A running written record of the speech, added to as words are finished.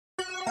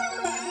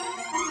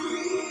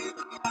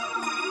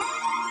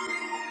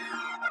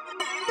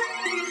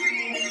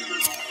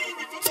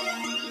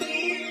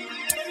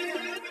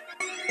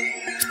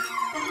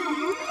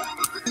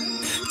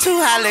To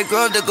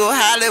Hollygrove to go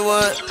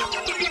Hollywood.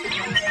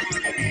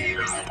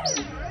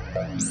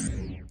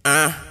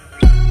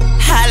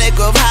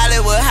 Hollygrove,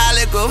 Hollywood,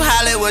 Hollygrove,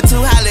 Hollywood.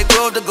 To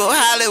Hollygrove to go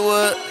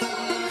Hollywood.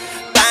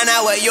 Find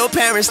out where your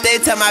parents stay.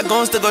 Tell my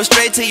goons to go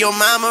straight to your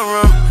mama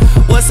room.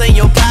 What's in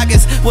your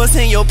pockets? What's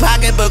in your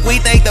pocketbook? We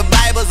think the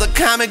Bible's a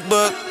comic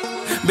book.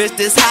 Bitch,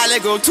 this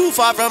Hollygrove too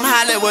far from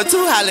Hollywood.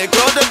 To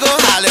Hollygrove to go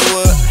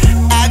Hollywood.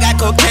 I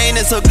got cocaine,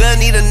 it's so good,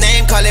 need a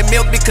name. Call it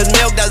milk because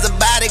milk does a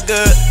body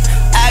good.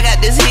 I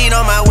got this heat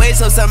on my way,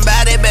 so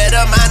somebody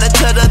better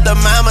monitor the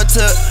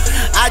thermometer.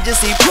 I just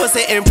see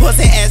pussy and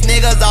pussy ass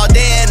niggas all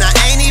day, and I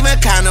ain't even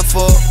kinda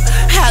full.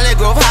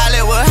 Hollygrove,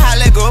 Hollywood,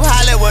 Hollygrove,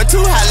 Hollywood. To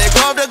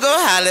Hollygrove to go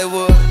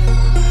Hollywood.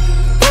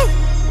 Woo.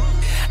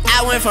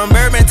 I went from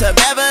Bourbon to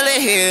Beverly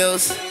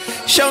Hills.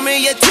 Show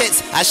me your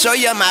tits, I show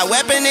you my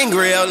weapon and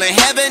grill, and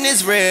heaven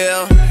is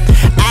real.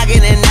 I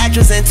get an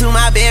actress into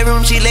my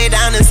bedroom, she lay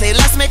down and say,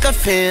 let's make a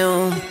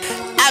film.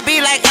 I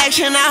be like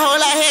action, I hold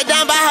her head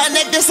down by her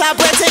neck, this how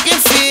breathtaking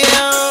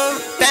feel.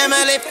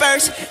 Family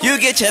first, you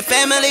get your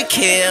family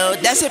killed,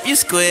 that's if you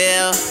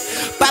squeal.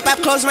 Pop up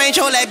close range,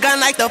 hold that gun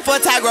like the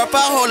photographer,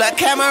 hold a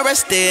camera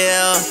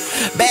still.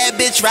 Bad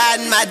bitch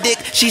riding my dick,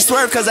 she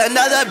swerve cause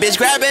another bitch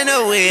grabbing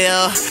the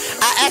wheel.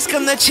 I ask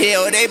them to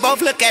chill, they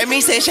both look at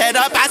me, say shut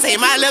up, I say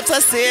my lips are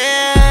sealed.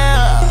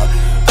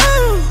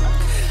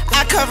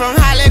 I come from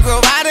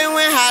Hollygrove, I done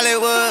went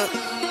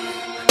Hollywood.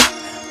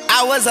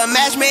 I was a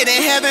match made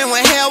in heaven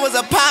when hell was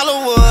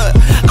Apollo wood.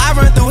 I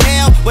run through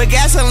hell with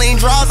gasoline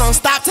draws on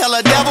stop, tell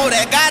the devil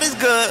that God is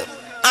good.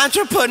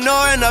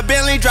 Entrepreneur in a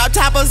Bentley, drop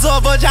top of Zor,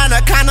 vagina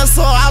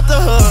connoisseur out the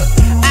hood.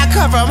 I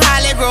come from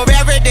Hollygrove,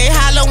 every day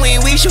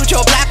Halloween. We shoot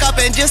your block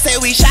up and just say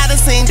we shot a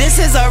scene. This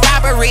is a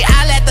robbery,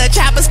 I let the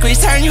chopper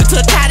screech turn you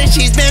to cottage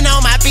cheese. Been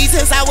on my feet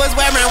since I was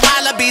wearing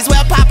wallabies,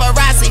 well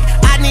paparazzi.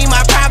 I need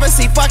my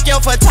privacy, fuck your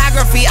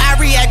photography. I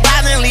react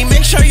violently,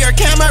 make sure your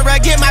camera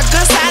get my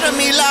good side of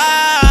me,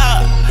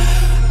 love.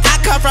 I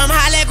come from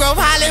Hollygrove,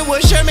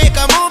 Hollywood should make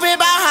a movie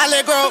about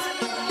Hollygrove.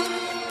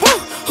 Woo.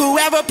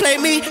 Whoever play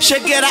me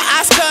should get an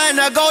Oscar and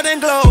a Golden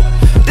Globe.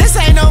 This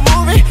ain't no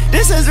movie,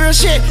 this is real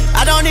shit.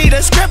 I don't need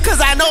a script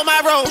cause I know my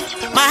role.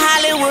 My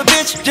Hollywood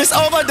bitch just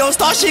overdosed,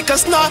 thought she could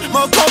snort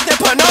more coke than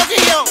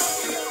Pinocchio.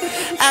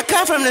 I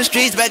come from the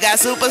streets but got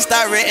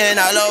superstar written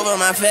all over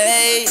my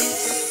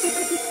face.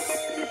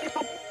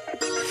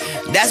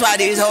 That's why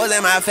these hoes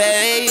in my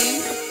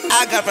face.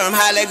 I come from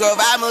Hollygrove,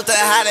 I moved to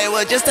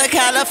Hollywood just to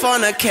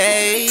California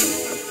cave.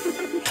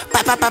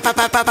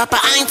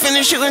 I ain't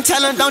finished shooting,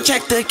 tell them don't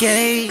check the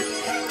gate.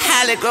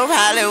 Hollygrove,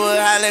 Hollywood,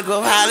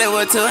 Hollygrove,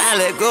 Hollywood. To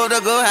Hollygrove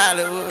to go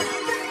Hollywood.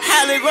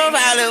 Hollygrove,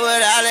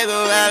 Hollywood,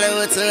 Hollygrove,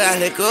 Hollywood. To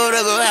Hollygrove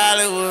to go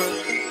Hollywood.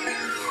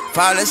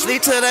 Fall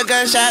asleep to the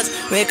gunshots,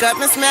 wake up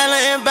and smell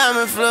an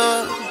embalming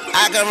floor.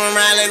 I come from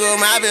Hollygrove,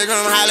 my bitch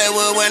from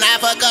Hollywood. When I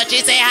fuck up, she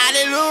say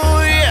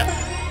hallelujah.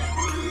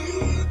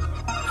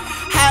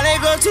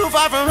 Hollygrove too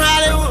far from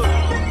Hollywood.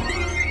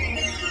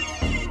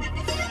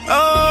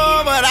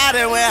 Oh, but I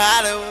done went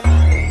Hollywood.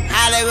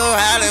 Hollygrove,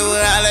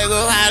 Hollywood,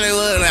 Hollygrove,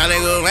 Hollywood,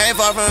 Hollygrove, ain't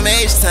far from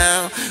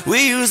H-Town.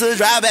 We used to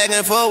drive back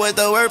and forth with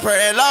the word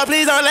prayer. Lord,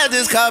 please don't let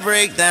this car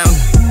break down.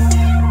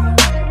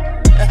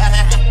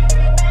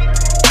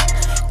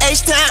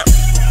 H-Town.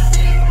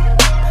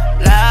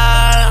 Lord,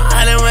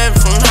 I done went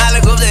from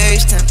Hollygrove to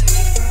H-Town.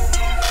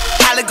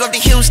 Hollygrove to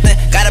Houston,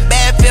 got a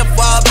bad fifth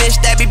wall bitch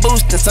that be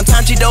boosting.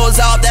 Sometimes she doze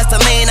off, that's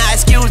the lane, I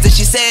excuse it.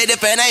 She said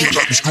if it ain't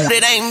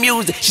it ain't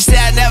music. She said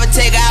I never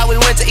take her out, we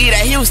went to eat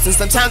at Houston.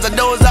 Sometimes I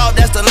doze off,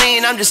 that's the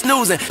lane, I'm just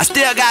snoozing. I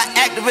still got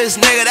activists,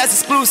 nigga, that's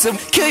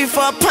exclusive. Kill you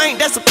for a pint,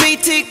 that's a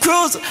PT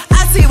Cruiser.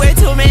 I see way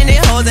too many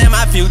hoes in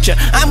my future.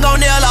 I'm gon'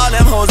 nail all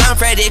them hoes, I'm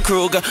Freddy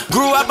Krueger.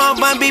 Grew up on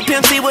Bun B,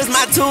 Pimp C was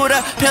my tutor.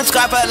 Pimp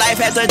Scar for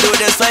life, had to do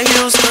this for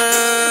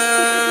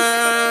Houston.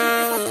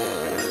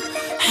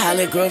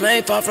 Hollygrove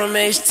ain't far from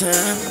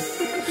H-Town.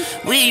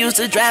 We used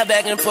to drive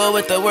back and forth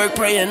with the work,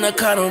 praying the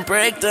car don't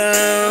break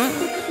down.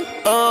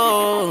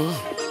 Oh,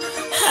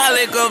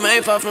 Hollygrove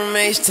ain't far from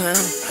H-Town.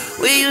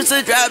 We used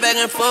to drive back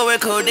and forth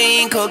with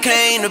codeine,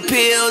 cocaine, the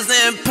pills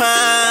and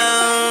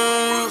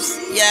pounds.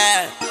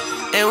 Yeah,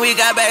 and we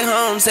got back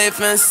home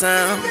safe and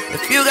sound.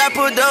 If you got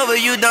pulled over,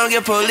 you don't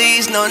get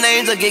police. No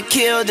names or get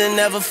killed and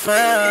never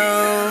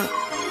found.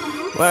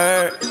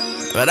 Word.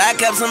 But I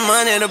kept some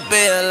money to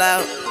bail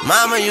out.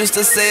 Mama used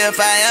to say if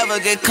I ever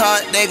get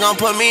caught, they gon'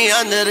 put me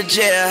under the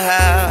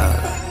jailhouse.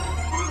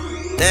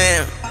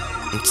 Damn,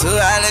 I'm too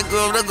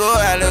Hollygrove to go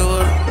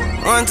Hollywood.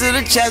 Run to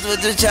the chest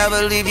with the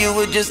chopper, leave you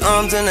with just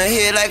arms in the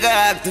head like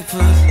an octopus.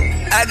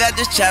 I got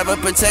this chopper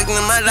protecting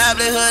my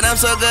livelihood. I'm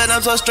so good,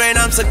 I'm so straight,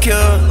 I'm secure.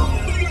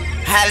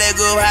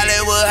 Hollygrove,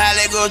 Hollywood,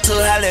 Hollygrove to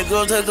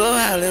Hollygrove to go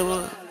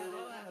Hollywood.